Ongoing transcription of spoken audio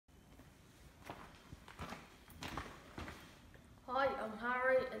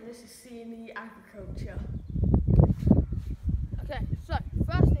Larry, and this is CNE Agriculture. Okay, so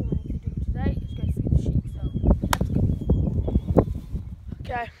first thing we need to do today is go feed the sheep, so let's go.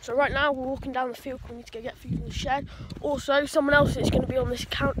 Okay, so right now we're walking down the field, we need to go get food in the shed. Also, someone else that's going to be on this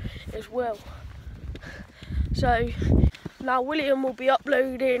account is Will. So now William will be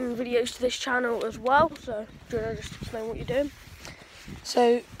uploading videos to this channel as well, so do you want to just explain what you're doing?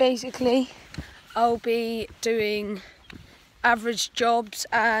 So basically I'll be doing average jobs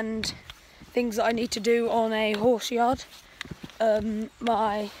and things that I need to do on a horse yard.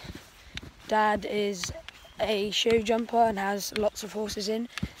 My dad is a show jumper and has lots of horses in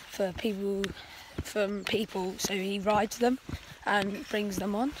from people, so he rides them and brings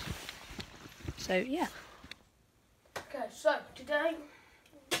them on. So yeah. Okay, so today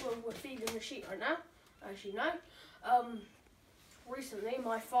we're feeding the sheep right now, as you know. Recently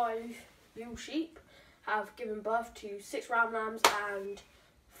my 5 ewe sheep have given birth to 6 ram lambs and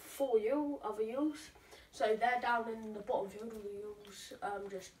 4 other ewes. So they're down in the bottom field of the ewes,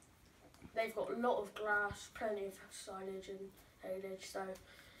 they've got a lot of grass, plenty of silage and haylage, so,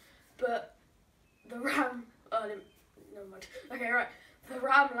 but the ram, never mind. Okay, right, the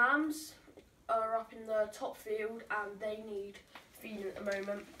ram lambs are up in the top field and they need feeding at the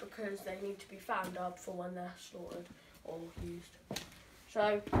moment because they need to be fanned up for when they're slaughtered or used.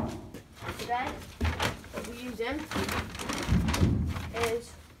 So today what we're using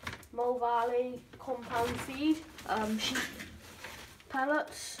is Mole Valley compound feed, sheep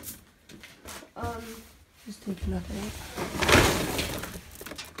pellets. Just take a look at it.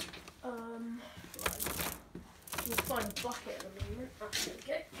 We'll find a bucket at the moment. That's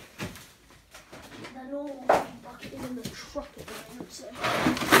okay. The normal bucket is in the truck at the moment, so.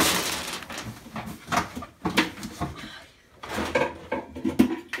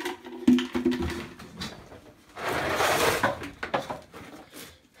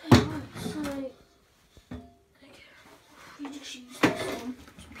 We just use this one.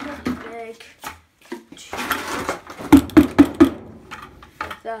 It's pretty big.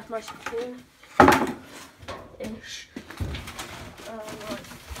 That's nice and clean. Ish. Right.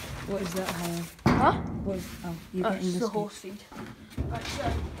 What is that, Helen? Huh? What is, oh, you're getting it's this the feed. horse feed. Right, so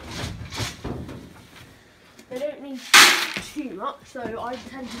they don't need too much, so I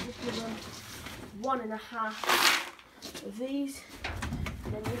tend to just give them 1.5 of these.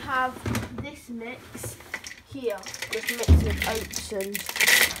 And then you have this mix here, this mix of oats and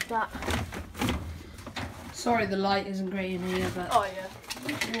that. Sorry the light isn't great in here, but Oh yeah.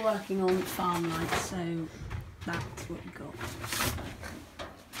 we're working on farm lights, so that's what we got.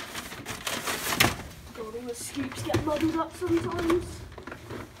 God, all the scoops get muddled up sometimes.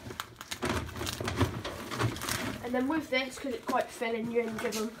 And then with this, because it's quite filling, you only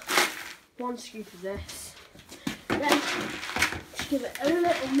give them 1 scoop of this. Then just give it a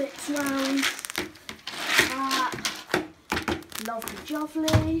little mix round. Lovely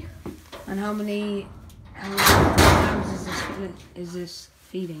jubbly. And how many lambs is this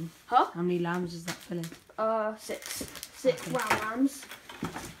feeding? Huh? How many lambs is that filling? 6 Okay. ram lambs.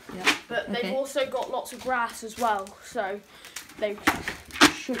 Yeah. But Okay. they've also got lots of grass as well, so they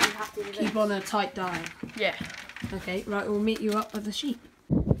should be happy with it. Keep on a tight diet. Yeah. Okay, right, we'll meet you up with the sheep.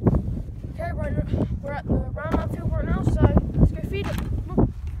 Okay, right, we're at the ram lamb field right now, so let's go feed it. Come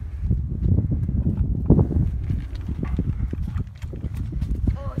on.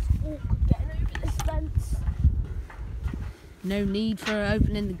 Oh, it's awkward getting over this fence. No need for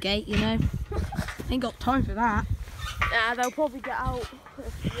opening the gate, you know. Ain't got time for that. Nah, they'll probably get out if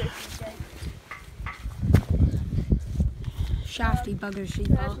you open the gate. Shafty buggers sheep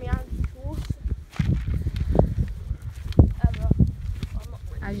There's are. my Andy's horse. I'm not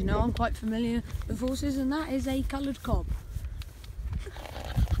really As you know, I'm quite familiar with horses, and that is a coloured cob.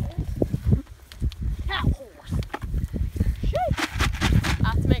 Cow horse. Sheep. I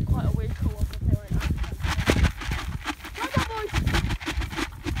have to make quite a weird call if they won't answer. Come on,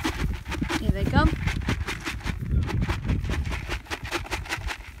 boys. Here they come.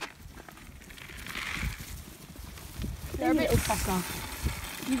 They're a bit.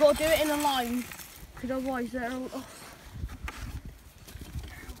 fucker. You got to do it in a line, because otherwise they're all off.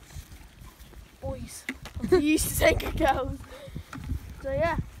 Boys. I'm used to saying good girls. So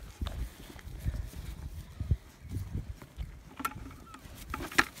yeah.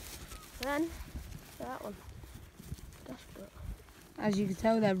 Then that one. Desperate. As you can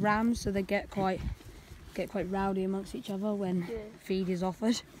tell, they're rams, so they get quite rowdy amongst each other when feed is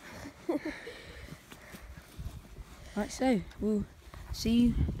offered. Right, so we'll see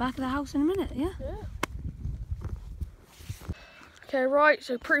you back at the house in a minute, yeah? Yeah. Okay, right,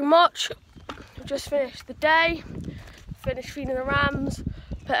 so pretty much we've just finished the day. finished feeding the rams,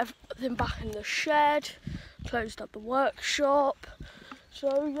 put everything back in the shed, closed up the workshop.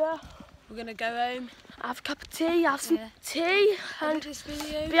 So yeah, We're gonna go home, have a cup of tea, have some tea, edit and this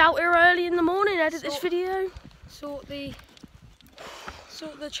video, be out here early in the morning, edit this video.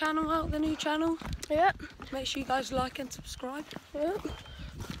 sort the channel out, the new channel. Yeah, Make sure you guys like and subscribe. yeah.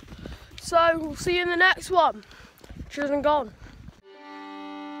 So we'll see you in the next one. Cheers and gone.